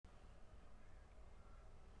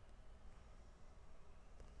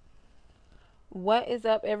What is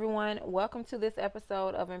up, everyone? Welcome to this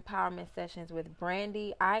episode of Empowerment Sessions with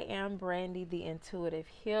Brandy. I am Brandy, the intuitive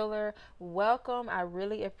healer. Welcome. I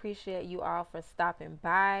really appreciate you all for stopping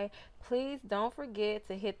by. Please don't forget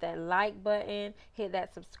to hit that like button, hit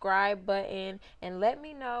that subscribe button, and let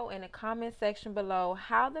me know in the comment section below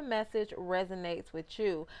how the message resonates with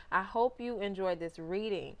you. I hope you enjoyed this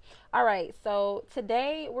reading. All right, so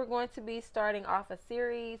today we're going to be starting off a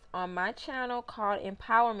series on my channel called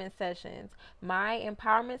Empowerment Sessions. My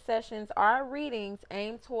empowerment sessions are readings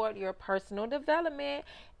aimed toward your personal development,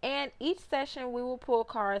 and each session we will pull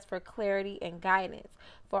cards for clarity and guidance.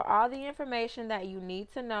 For all the information that you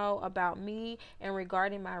need to know about me and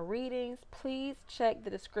regarding my readings, please check the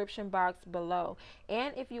description box below.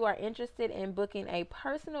 And if you are interested in booking a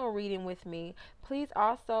personal reading with me, please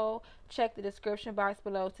also check the description box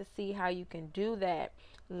below to see how you can do that.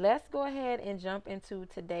 Let's go ahead and jump into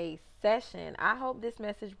today's session. I hope this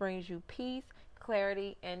message brings you peace,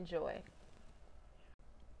 clarity, and joy.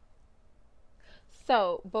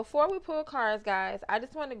 So, before we pull cards, guys, I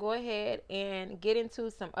just want to go ahead and get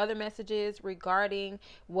into some other messages regarding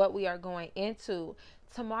what we are going into.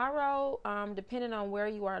 Tomorrow, depending on where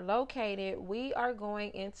you are located, we are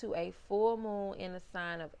going into a full moon in the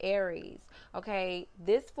sign of Aries. Okay,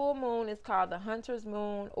 this full moon is called the Hunter's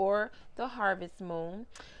Moon or the Harvest Moon.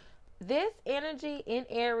 This energy in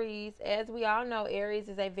Aries, as we all know, Aries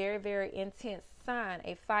is a very, very intense sign,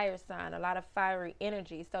 a fire sign, a lot of fiery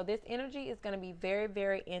energy. So this energy is going to be very,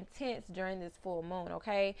 very intense during this full moon,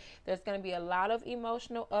 okay? There's going to be a lot of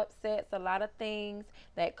emotional upsets, a lot of things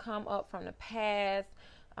that come up from the past.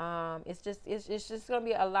 It's just going to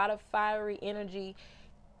be a lot of fiery energy.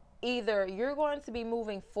 Either you're going to be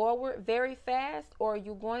moving forward very fast, or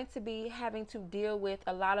you're going to be having to deal with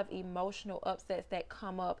a lot of emotional upsets that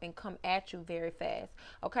come up and come at you very fast.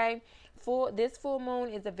 Okay, this full moon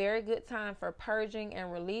is a very good time for purging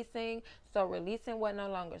and releasing. So releasing what no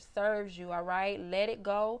longer serves you. All right, let it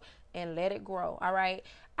go and let it grow. All right,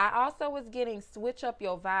 I also was getting switch up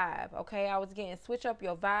your vibe. Okay, I was getting switch up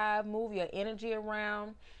your vibe, move your energy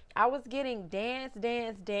around. I was getting dance,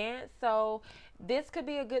 dance, dance. So this could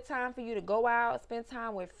be a good time for you to go out, spend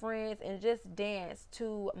time with friends, and just dance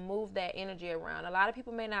to move that energy around. A lot of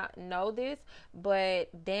people may not know this, but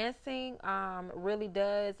dancing really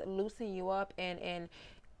does loosen you up, and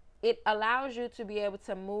it allows you to be able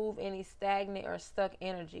to move any stagnant or stuck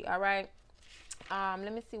energy. All right.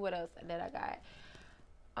 Let me see what else that I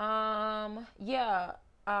got. Yeah.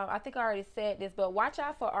 I think I already said this, but watch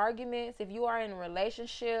out for arguments if you are in a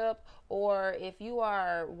relationship, or if you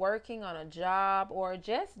are working on a job, or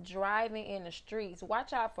just driving in the streets.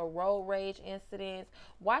 Watch out for road rage incidents.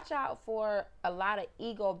 Watch out for a lot of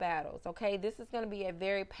ego battles. Okay, this is going to be a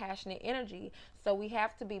very passionate energy, so we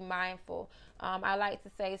have to be mindful. I like to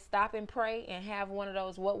say stop and pray and have one of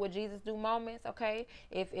those what would Jesus do moments. Okay,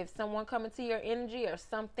 if someone comes into your energy, or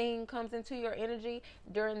something comes into your energy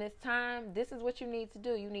during this time, this is what you need to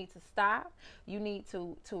do. You need to stop. You need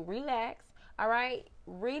to relax. All right,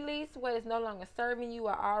 release what is no longer serving you.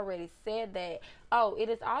 I already said that. Oh, it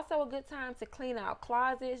is also a good time to clean out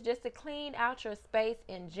closets, just to clean out your space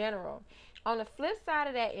in general. On the flip side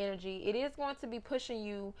of that energy, it is going to be pushing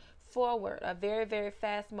you forward, a very, very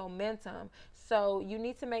fast momentum. So you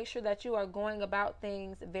need to make sure that you are going about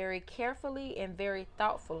things very carefully and very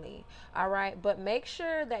thoughtfully. All right, but make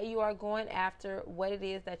sure that you are going after what it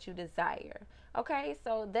is that you desire. Okay,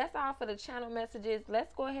 so that's all for the channel messages.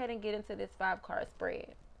 Let's go ahead and get into this 5-card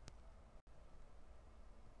spread.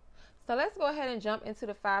 So let's go ahead and jump into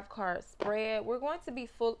the 5-card spread. We're going to be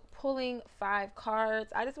pulling 5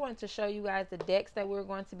 cards. I just wanted to show you guys the decks that we're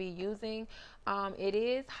going to be using. It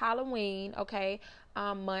is Halloween, okay,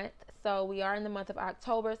 month. So we are in the month of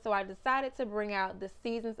October. So I decided to bring out the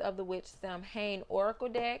Seasons of the Witch Samhain Oracle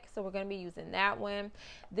deck. So we're going to be using that one.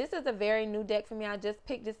 This is a very new deck for me. I just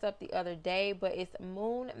picked this up the other day, but it's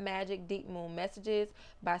Moon Magic Deep Moon Messages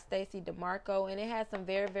by Stacey DeMarco, and it has some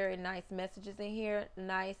very, very nice messages in here,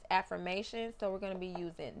 nice affirmations. So we're going to be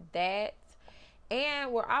using that.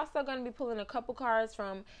 And we're also going to be pulling a couple cards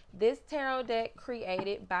from this tarot deck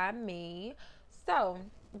created by me. So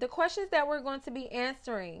the questions that we're going to be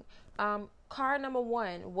answering, card number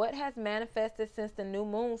 1, what has manifested since the new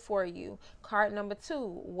moon for you? Card number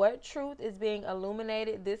 2, what truth is being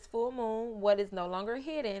illuminated this full moon? What is no longer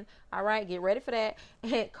hidden? All right, get ready for that.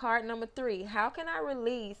 And card number 3, how can I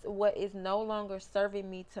release what is no longer serving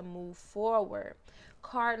me to move forward?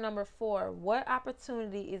 Card number 4, what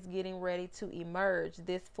opportunity is getting ready to emerge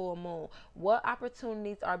this full moon? What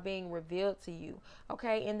opportunities are being revealed to you?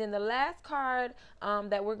 Okay, and then the last card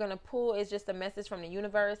that we're going to pull is just a message from the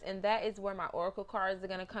universe, and that is where my oracle cards are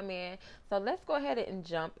going to come in. So let's go ahead and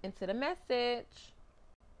jump into the message.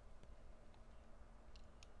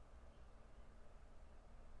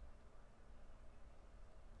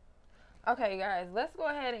 Okay, guys, let's go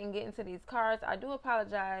ahead and get into these cards. I do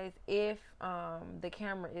apologize if the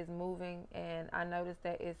camera is moving and I noticed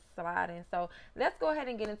that it's sliding. So let's go ahead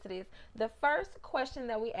and get into this. The first question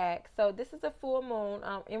that we ask, so this is a full moon,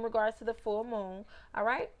 in regards to the full moon, all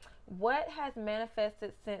right? What has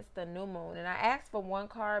manifested since the new moon? And I asked for one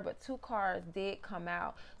card, but two cards did come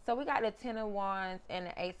out. So we got the Ten of Wands and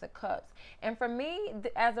the Ace of Cups. And for me,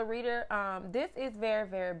 as a reader, this is very,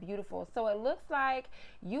 very beautiful. So it looks like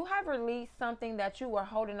you have released something that you were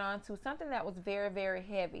holding on to, something that was very, very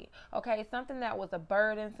heavy. Okay, something that was a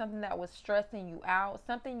burden, something that was stressing you out,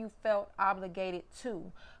 something you felt obligated to.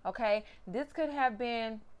 Okay, this could have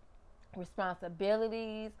been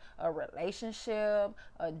responsibilities, a relationship,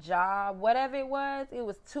 a job, whatever it was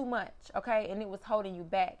too much, okay? And it was holding you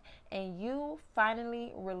back. And you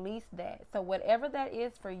finally released that. So whatever that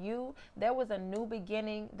is for you, there was a new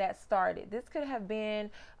beginning that started. This could have been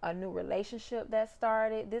a new relationship that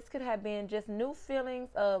started. This could have been just new feelings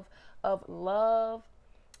of love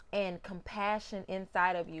and compassion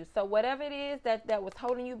inside of you. So whatever it is that was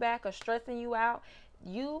holding you back or stressing you out,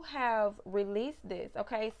 you have released this,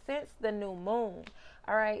 okay, since the new moon.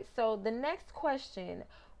 All right, so the next question,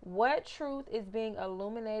 what truth is being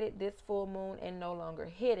illuminated this full moon and no longer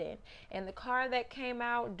hidden? And the card that came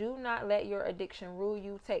out, do not let your addiction rule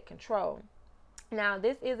you, take control. Now,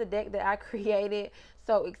 this is a deck that I created,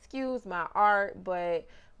 so excuse my art, but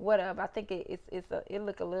whatever. I think it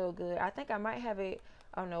look a little good. I think I might have it.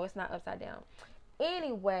 Oh no, it's not upside down.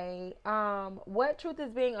 Anyway, what truth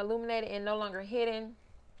is being illuminated and no longer hidden?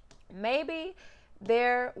 Maybe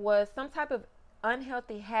there was some type of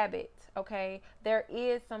unhealthy habit. Okay, there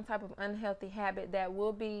is some type of unhealthy habit that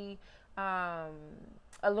will be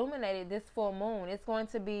illuminated this full moon. It's going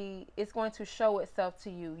to show itself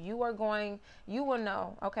to you. You will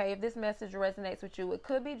know, okay, if this message resonates with you. It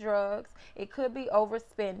could be drugs, it could be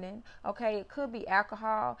overspending, okay, it could be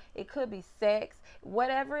alcohol, it could be sex.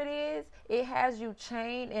 Whatever it is, it has you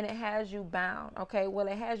chained and it has you bound, okay? Well,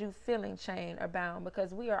 it has you feeling chained or bound,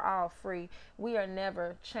 because we are all free. We are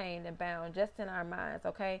never chained and bound, just in our minds,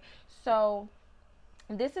 okay? So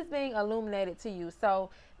this is being illuminated to you.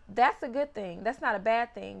 So that's a good thing. That's not a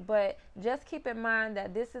bad thing. But just keep in mind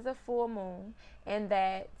that this is a full moon and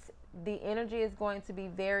that the energy is going to be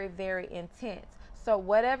very, very intense. So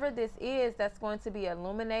whatever this is that's going to be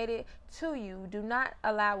illuminated to you, do not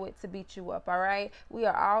allow it to beat you up, all right? We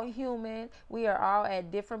are all human. We are all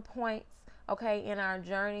at different points, okay, in our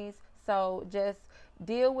journeys. So just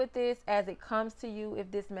deal with this as it comes to you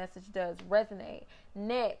if this message does resonate.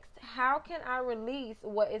 Next, how can I release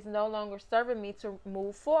what is no longer serving me to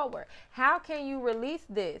move forward? How can you release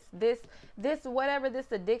this whatever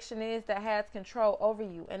this addiction is that has control over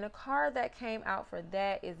you? And the card that came out for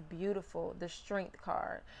that is beautiful, the Strength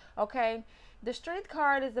card. Okay, the Strength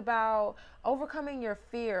card is about overcoming your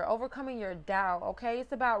fear, overcoming your doubt, okay?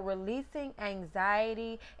 It's about releasing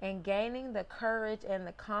anxiety and gaining the courage and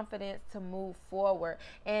the confidence to move forward.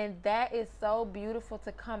 And that is so beautiful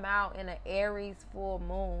to come out in an Aries full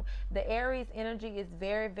moon. The Aries energy is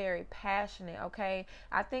very, very passionate, okay?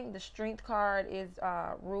 I think the Strength card is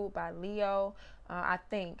ruled by Leo, I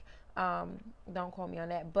think. Don't quote me on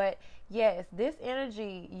that. But yes, this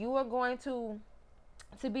energy, you are going to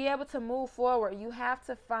be able to move forward, you have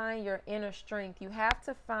to find your inner strength. You have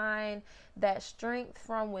to find that strength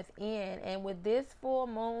from within. And with this full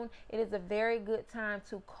moon, it is a very good time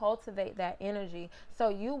to cultivate that energy. So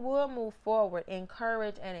you will move forward in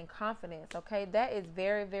courage and in confidence. Okay, that is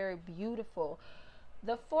very, very beautiful.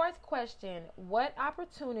 The fourth question, what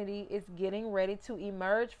opportunity is getting ready to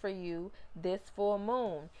emerge for you this full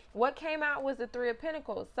moon? What came out was the Three of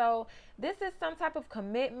Pentacles. So this is some type of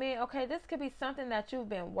commitment, okay? This could be something that you've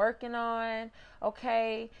been working on,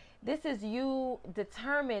 okay? This is you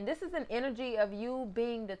determined. This is an energy of you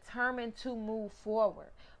being determined to move forward,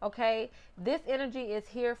 okay? This energy is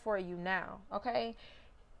here for you now, okay?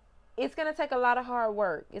 It's going to take a lot of hard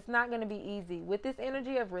work. It's not going to be easy. With this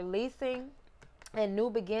energy of releasing and new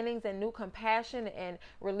beginnings and new compassion and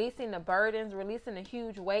releasing the burdens, releasing the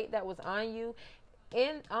huge weight that was on you.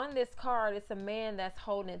 On this card, it's a man that's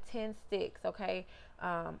holding 10 sticks, okay?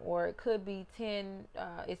 Or it could be 10,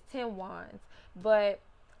 it's 10 wands. But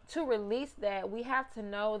to release that, we have to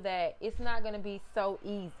know that it's not going to be so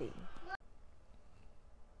easy.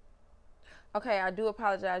 Okay, I do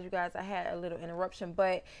apologize, you guys. I had a little interruption.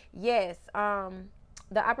 But yes,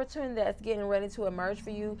 the opportunity that's getting ready to emerge for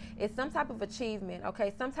you is some type of achievement,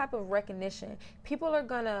 okay? Some type of recognition. People are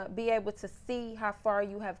going to be able to see how far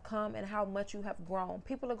you have come and how much you have grown.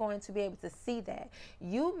 People are going to be able to see that.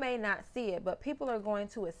 You may not see it, but people are going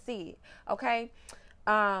to see it, okay?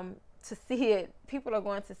 To see it, people are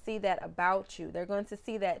going to see that about you. They're going to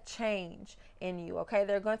see that change in you, okay?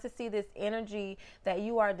 They're going to see this energy that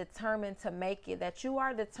you are determined to make it, that you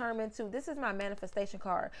are determined to, this is my manifestation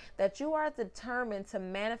card, that you are determined to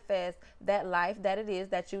manifest that life that it is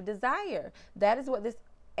that you desire. That is what this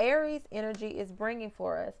Aries energy is bringing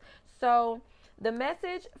for us. So the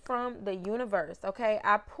message from the universe, okay?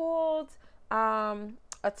 I pulled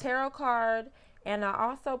a tarot card, and I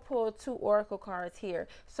also pulled 2 oracle cards here.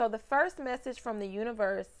 So the first message from the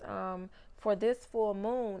universe for this full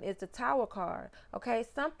moon is the Tower card. Okay,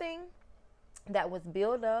 something that was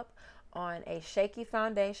built up on a shaky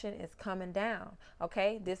foundation is coming down.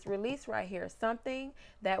 Okay, this release right here, something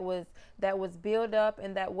that was built up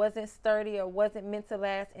and that wasn't sturdy or wasn't meant to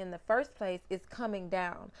last in the first place is coming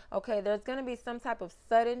down. Okay, there's going to be some type of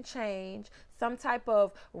sudden change, some type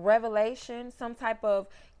of revelation, some type of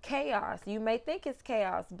chaos. You may think it's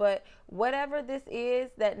chaos, but whatever this is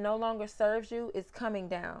that no longer serves you is coming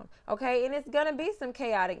down. Okay, and it's gonna be some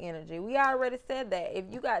chaotic energy. We already said that. If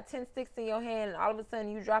you got 10 sticks in your hand and all of a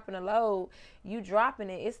sudden you dropping a load, you dropping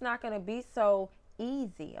it, it's not gonna be so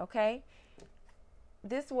easy. Okay,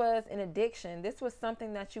 this was an addiction. This was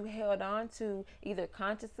something that you held on to either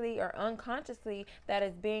consciously or unconsciously that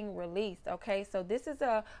is being released. Okay, so this is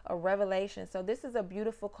a revelation. So this is a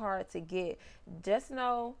beautiful card to get. Just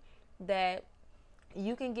know that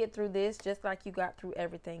you can get through this just like you got through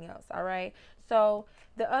everything else. All right. So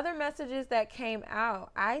the other messages that came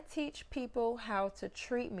out, I teach people how to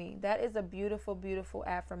treat me. That is a beautiful, beautiful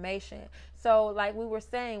affirmation. So like we were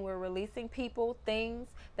saying, we're releasing people, things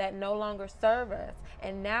that no longer serve us.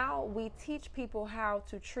 And now we teach people how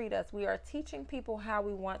to treat us. We are teaching people how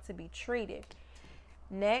we want to be treated.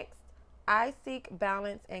 Next, I seek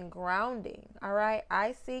balance and grounding. All right.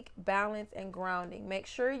 I seek balance and grounding. Make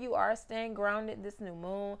sure you are staying grounded this new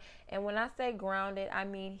moon. And when I say grounded, I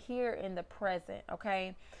mean here in the present.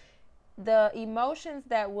 Okay. The emotions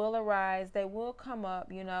that will arise, they will come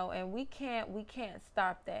up, you know, and we can't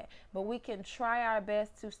stop that, but we can try our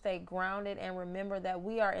best to stay grounded and remember that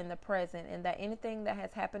we are in the present and that anything that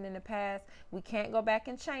has happened in the past, we can't go back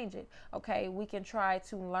and change it. Okay. We can try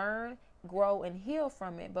to learn, grow, and heal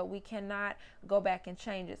from it, but we cannot go back and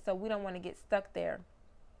change it. So we don't want to get stuck there.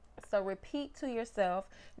 So repeat to yourself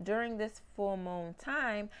during this full moon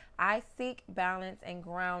time, I seek balance and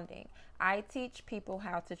grounding. I teach people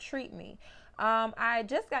how to treat me. I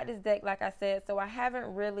just got this deck, like I said, so I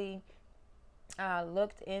haven't really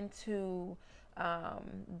looked into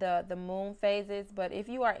the moon phases. But if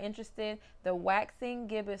you are interested, the waxing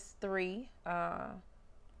gibbous 3,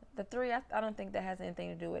 the 3, I don't think that has anything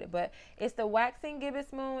to do with it, but it's the waxing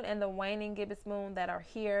gibbous moon and the waning gibbous moon that are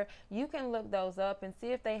here. You can look those up and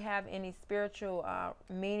see if they have any spiritual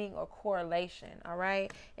meaning or correlation. All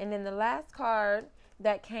right. And then the last card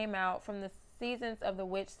that came out from the Seasons of the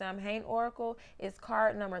Witch Samhain Oracle is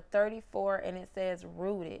card number 34, and it says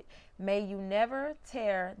rooted. May you never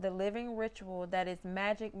tear the living ritual that is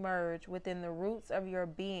magic merge within the roots of your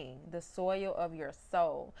being, the soil of your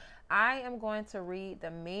soul. I am going to read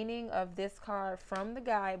the meaning of this card from the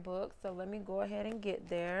guidebook. So let me go ahead and get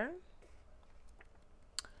there.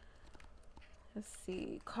 Let's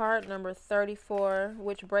see. Card number 34,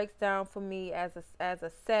 which breaks down for me as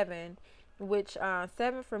a 7. Which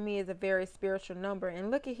 7 for me is a very spiritual number. And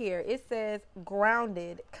look at here, it says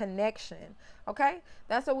grounded connection. Okay,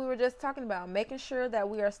 that's what we were just talking about, making sure that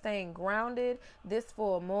we are staying grounded this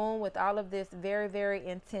full moon with all of this very, very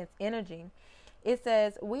intense energy. It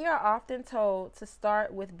says we are often told to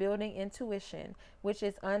start with building intuition, which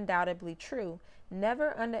is undoubtedly true.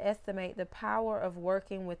 Never underestimate the power of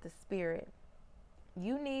working with the spirit.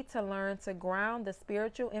 You need to learn to ground the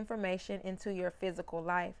spiritual information into your physical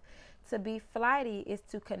life. To be flighty is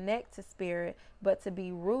to connect to spirit, but to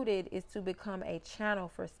be rooted is to become a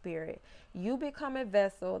channel for spirit. You become a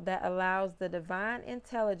vessel that allows the divine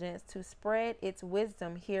intelligence to spread its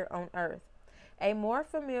wisdom here on earth. A more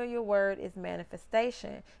familiar word is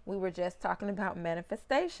manifestation. We were just talking about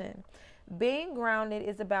manifestation. Being grounded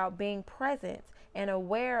is about being present and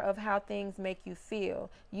aware of how things make you feel.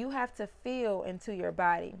 You have to feel into your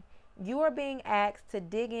body. You are being asked to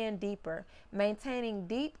dig in deeper. Maintaining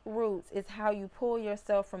deep roots is how you pull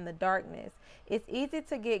yourself from the darkness. It's easy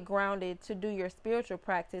to get grounded to do your spiritual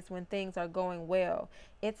practice when things are going well.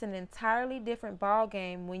 It's an entirely different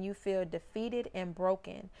ballgame when you feel defeated and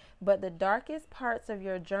broken. But the darkest parts of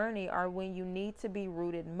your journey are when you need to be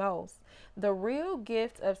rooted most. The real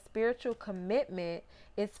gift of spiritual commitment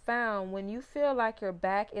is found when you feel like your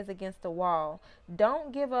back is against the wall.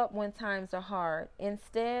 Don't give up when times are hard.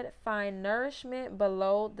 Instead, find nourishment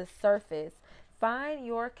below the surface. Find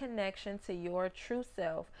your connection to your true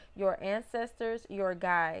self, your ancestors, your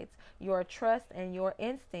guides, your trust, and your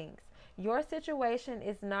instincts. Your situation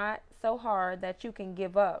is not so hard that you can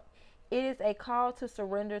give up. It is a call to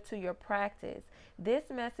surrender to your practice. This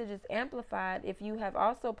message is amplified if you have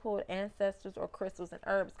also pulled ancestors or crystals and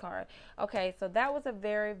herbs card. Okay, so that was a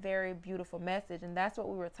very, very beautiful message, and that's what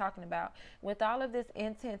we were talking about. With all of this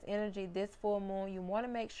intense energy, this full moon, you want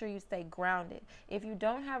to make sure you stay grounded. If you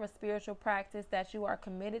don't have a spiritual practice that you are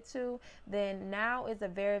committed to, then now is a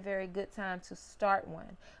very, very good time to start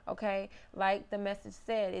one. Okay, like the message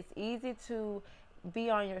said, it's easy to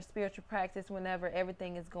be on your spiritual practice whenever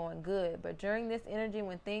everything is going good. But during this energy,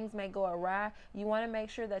 when things may go awry, you want to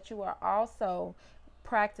make sure that you are also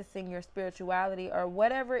practicing your spirituality or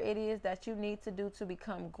whatever it is that you need to do to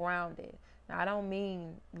become grounded. Now, I don't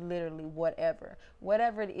mean literally whatever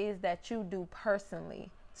it is that you do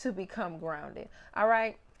personally to become grounded. All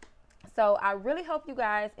right. So I really hope you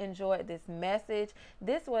guys enjoyed this message.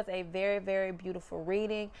 This was a very, very beautiful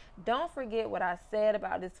reading. Don't forget what I said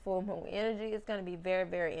about this full moon energy. It's going to be very,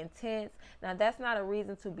 very intense. Now, that's not a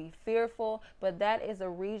reason to be fearful, but that is a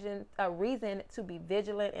reason to be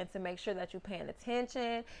vigilant and to make sure that you're paying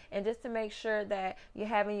attention and just to make sure that you're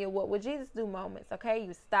having your what would Jesus do moments, okay?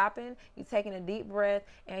 You're stopping, you're taking a deep breath,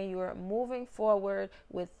 and you're moving forward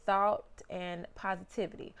with thought and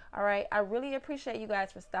positivity. All right. I really appreciate you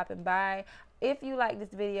guys for stopping by. If you like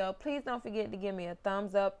this video, please don't forget to give me a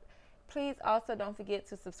thumbs up. Please also don't forget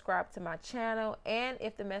to subscribe to my channel. And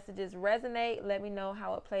if the messages resonate, let me know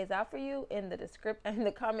how it plays out for you in the description, in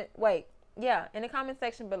the comment. In the comment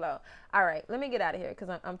section below. All right, let me get out of here because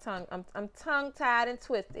I'm tongue tied and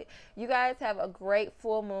twisted. You guys have a great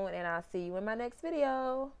full moon, and I'll see you in my next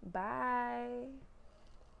video. Bye.